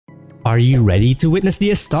Are you ready to witness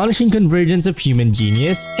the astonishing convergence of human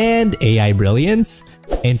genius and AI brilliance?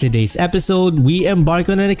 In today's episode, we embark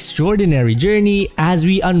on an extraordinary journey as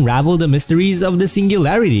we unravel the mysteries of the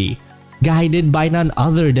Singularity, guided by none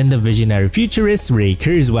other than the visionary futurist Ray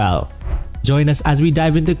Kurzweil. Join us as we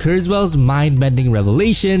dive into Kurzweil's mind-bending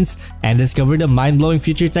revelations and discover the mind-blowing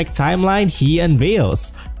future tech timeline he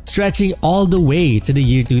unveils, stretching all the way to the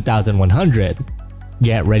year 2100.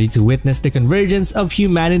 Get ready to witness the convergence of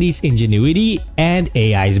humanity's ingenuity and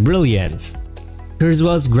AI's brilliance.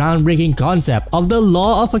 Kurzweil's groundbreaking concept of the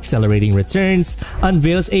law of accelerating returns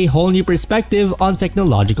unveils a whole new perspective on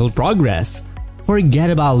technological progress. Forget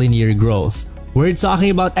about linear growth. We're talking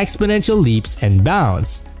about exponential leaps and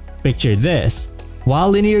bounds. Picture this. While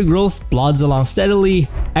linear growth plods along steadily,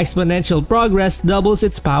 exponential progress doubles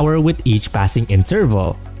its power with each passing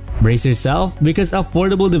interval. Brace yourself because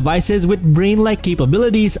affordable devices with brain-like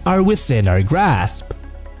capabilities are within our grasp.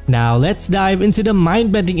 Now let's dive into the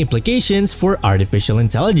mind-bending implications for artificial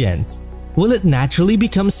intelligence. Will it naturally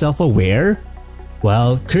become self-aware?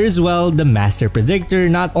 Well, Kurzweil, the master predictor,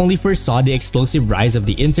 not only foresaw the explosive rise of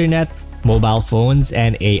the internet, mobile phones,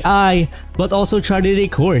 and AI, but also charted a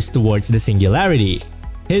course towards the Singularity.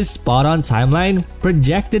 His spot-on timeline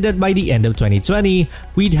projected that by the end of 2020,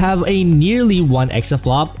 we'd have a nearly 1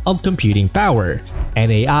 exaflop of computing power, and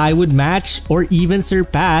AI would match or even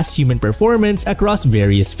surpass human performance across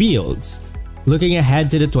various fields. Looking ahead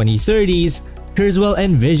to the 2030s, Kurzweil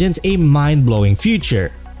envisions a mind-blowing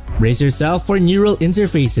future. Brace yourself for neural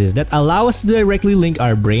interfaces that allow us to directly link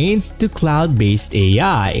our brains to cloud-based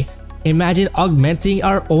AI. Imagine augmenting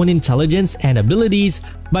our own intelligence and abilities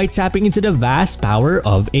by tapping into the vast power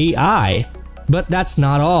of AI. But that's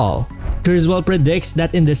not all. Kurzweil predicts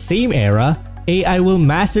that in the same era, AI will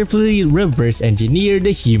masterfully reverse engineer the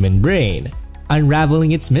human brain,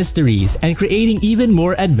 unraveling its mysteries and creating even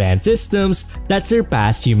more advanced systems that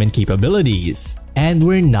surpass human capabilities. And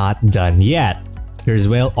we're not done yet.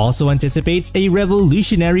 Kurzweil also anticipates a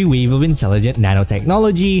revolutionary wave of intelligent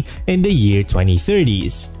nanotechnology in the year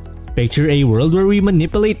 2030s. Picture a world where we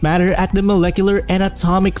manipulate matter at the molecular and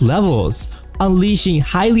atomic levels, unleashing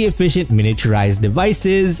highly efficient miniaturized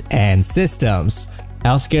devices and systems.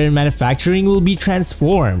 Healthcare and manufacturing will be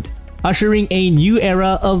transformed, ushering a new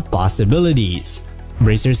era of possibilities.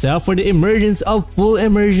 Brace yourself for the emergence of full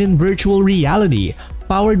immersion virtual reality,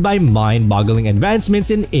 powered by mind-boggling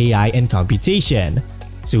advancements in AI and computation.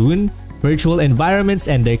 Soon, virtual environments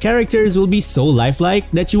and their characters will be so lifelike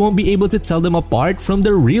that you won't be able to tell them apart from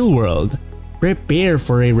the real world. Prepare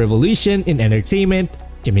for a revolution in entertainment,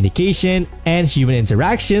 communication, and human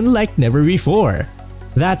interaction like never before.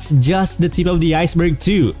 That's just the tip of the iceberg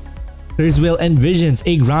too. Kurzweil envisions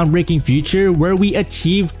a groundbreaking future where we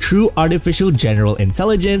achieve true artificial general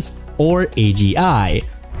intelligence, or AGI,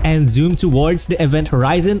 and zoom towards the event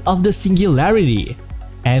horizon of the Singularity.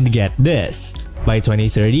 And get this, by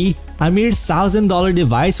 2030, a mere $1,000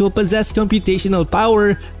 device will possess computational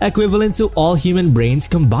power equivalent to all human brains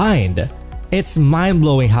combined. It's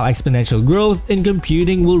mind-blowing how exponential growth in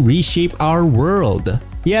computing will reshape our world.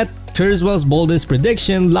 Yet, Kurzweil's boldest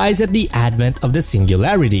prediction lies at the advent of the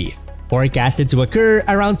Singularity, forecasted to occur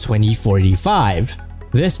around 2045.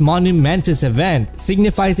 This monumentous event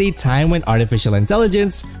signifies a time when artificial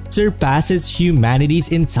intelligence surpasses humanity's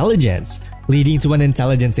intelligence, leading to an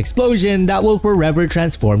intelligence explosion that will forever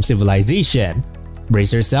transform civilization.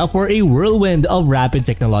 Brace yourself for a whirlwind of rapid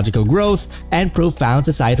technological growth and profound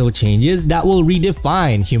societal changes that will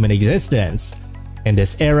redefine human existence. In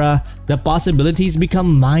this era, the possibilities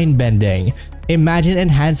become mind-bending. Imagine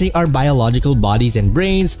enhancing our biological bodies and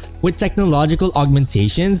brains with technological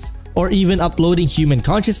augmentations, or even uploading human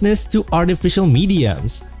consciousness to artificial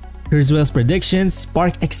mediums. Kurzweil's predictions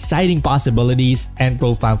spark exciting possibilities and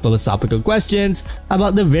profound philosophical questions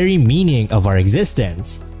about the very meaning of our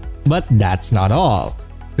existence. But that's not all.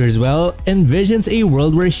 Kurzweil envisions a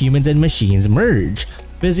world where humans and machines merge,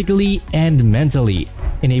 physically and mentally,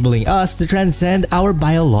 enabling us to transcend our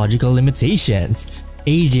biological limitations.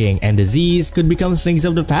 Aging and disease could become things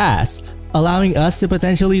of the past, allowing us to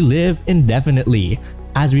potentially live indefinitely,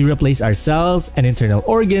 as we replace our cells and internal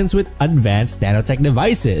organs with advanced nanotech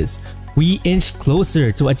devices. We inch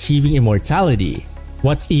closer to achieving immortality.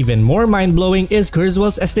 What's even more mind-blowing is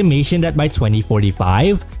Kurzweil's estimation that by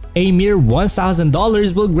 2045, a mere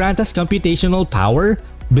 $1,000 will grant us computational power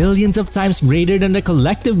billions of times greater than the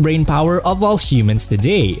collective brain power of all humans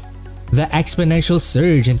today. The exponential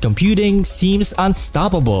surge in computing seems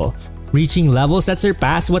unstoppable, reaching levels that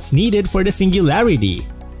surpass what's needed for the Singularity.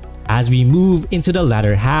 As we move into the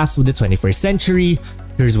latter half of the 21st century,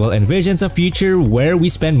 Kurzweil envisions a future where we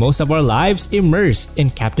spend most of our lives immersed in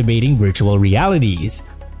captivating virtual realities.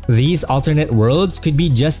 These alternate worlds could be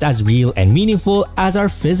just as real and meaningful as our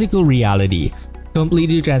physical reality,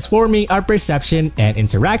 completely transforming our perception and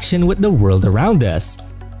interaction with the world around us.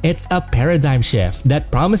 It's a paradigm shift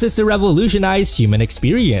that promises to revolutionize human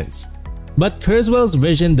experience. But Kurzweil's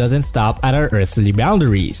vision doesn't stop at our earthly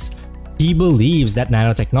boundaries. He believes that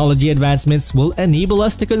nanotechnology advancements will enable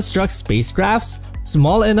us to construct spacecrafts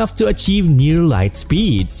small enough to achieve near-light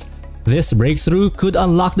speeds. This breakthrough could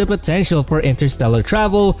unlock the potential for interstellar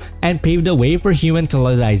travel and pave the way for human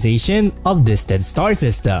colonization of distant star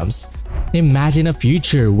systems. Imagine a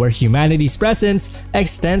future where humanity's presence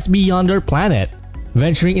extends beyond our planet,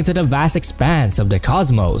 venturing into the vast expanse of the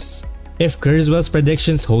cosmos. If Kurzweil's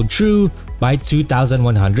predictions hold true, by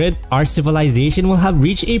 2100, our civilization will have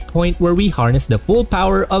reached a point where we harness the full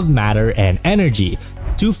power of matter and energy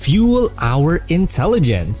to fuel our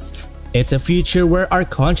intelligence. It's a future where our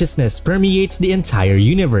consciousness permeates the entire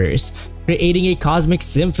universe, creating a cosmic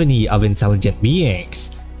symphony of intelligent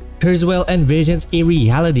beings. Kurzweil envisions a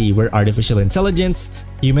reality where artificial intelligence,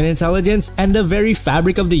 human intelligence, and the very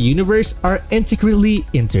fabric of the universe are intricately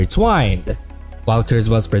intertwined. While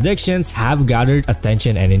Kurzweil's predictions have gathered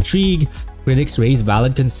attention and intrigue, critics raise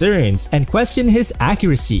valid concerns and question his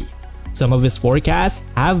accuracy. Some of his forecasts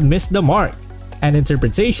have missed the mark, and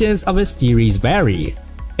interpretations of his theories vary.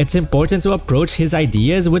 It's important to approach his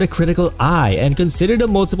ideas with a critical eye and consider the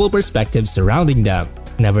multiple perspectives surrounding them.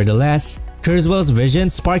 Nevertheless, Kurzweil's vision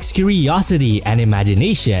sparks curiosity and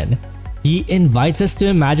imagination. He invites us to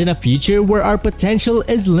imagine a future where our potential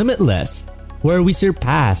is limitless, where we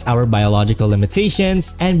surpass our biological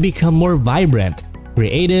limitations and become more vibrant,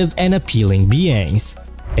 creative, and appealing beings.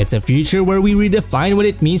 It's a future where we redefine what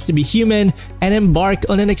it means to be human and embark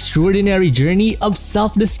on an extraordinary journey of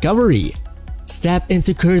self-discovery. Step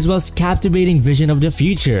into Kurzweil's captivating vision of the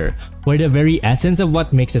future, where the very essence of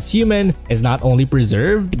what makes us human is not only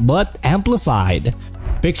preserved but amplified.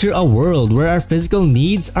 Picture a world where our physical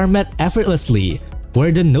needs are met effortlessly,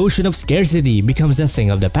 where the notion of scarcity becomes a thing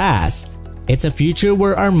of the past. It's a future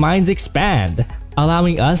where our minds expand,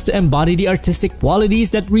 allowing us to embody the artistic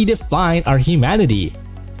qualities that redefine our humanity.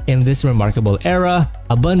 In this remarkable era,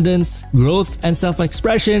 abundance, growth, and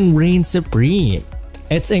self-expression reign supreme.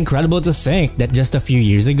 It's incredible to think that just a few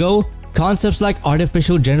years ago, concepts like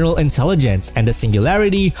artificial general intelligence and the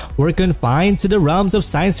singularity were confined to the realms of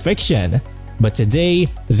science fiction. But today,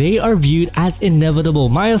 they are viewed as inevitable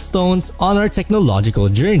milestones on our technological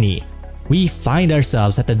journey. We find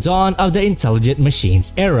ourselves at the dawn of the intelligent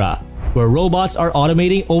machines era, where robots are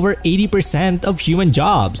automating over 80% of human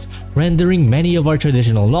jobs, rendering many of our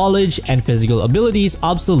traditional knowledge and physical abilities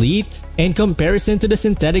obsolete in comparison to the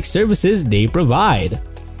synthetic services they provide.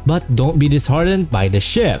 But don't be disheartened by the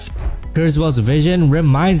shift. Kurzweil's vision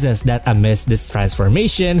reminds us that amidst this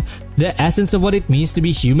transformation, the essence of what it means to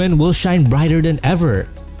be human will shine brighter than ever.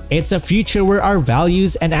 It's a future where our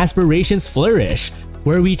values and aspirations flourish,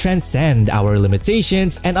 where we transcend our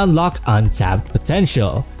limitations and unlock untapped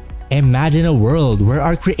potential. Imagine a world where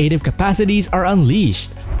our creative capacities are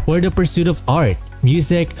unleashed, where the pursuit of art,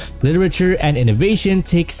 music, literature, and innovation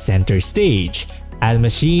takes center stage. As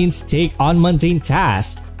machines take on mundane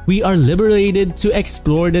tasks, we are liberated to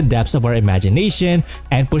explore the depths of our imagination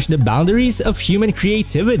and push the boundaries of human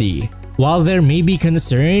creativity. While there may be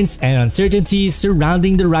concerns and uncertainties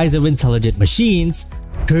surrounding the rise of intelligent machines,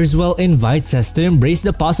 Kurzweil invites us to embrace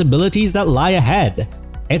the possibilities that lie ahead.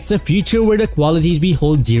 It's a future where the qualities we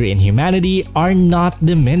hold dear in humanity are not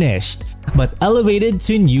diminished, but elevated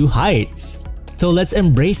to new heights. So let's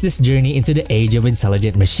embrace this journey into the age of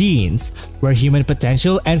intelligent machines, where human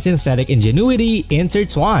potential and synthetic ingenuity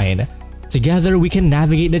intertwine. Together, we can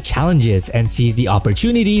navigate the challenges and seize the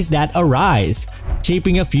opportunities that arise,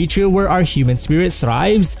 shaping a future where our human spirit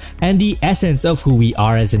thrives and the essence of who we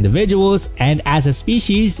are as individuals and as a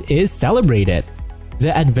species is celebrated.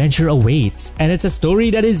 The adventure awaits, and it's a story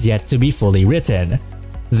that is yet to be fully written.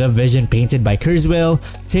 The vision painted by Kurzweil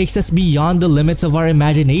takes us beyond the limits of our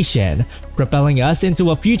imagination, propelling us into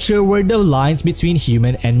a future where the lines between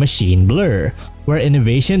human and machine blur, where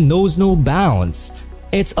innovation knows no bounds.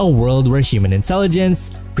 It's a world where human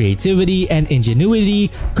intelligence, creativity, and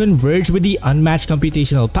ingenuity converge with the unmatched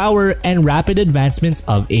computational power and rapid advancements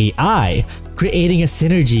of AI, creating a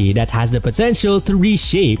synergy that has the potential to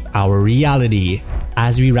reshape our reality.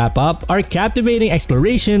 As we wrap up our captivating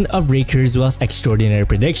exploration of Ray Kurzweil's extraordinary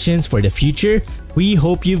predictions for the future, we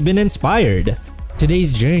hope you've been inspired.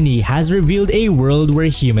 Today's journey has revealed a world where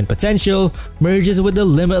human potential merges with the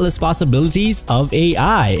limitless possibilities of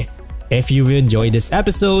AI. If you've enjoyed this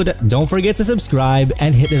episode, don't forget to subscribe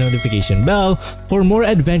and hit the notification bell for more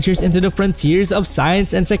adventures into the frontiers of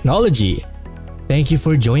science and technology. Thank you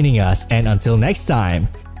for joining us, and until next time,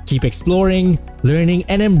 keep exploring, learning,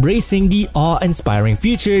 and embracing the awe-inspiring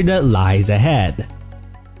future that lies ahead.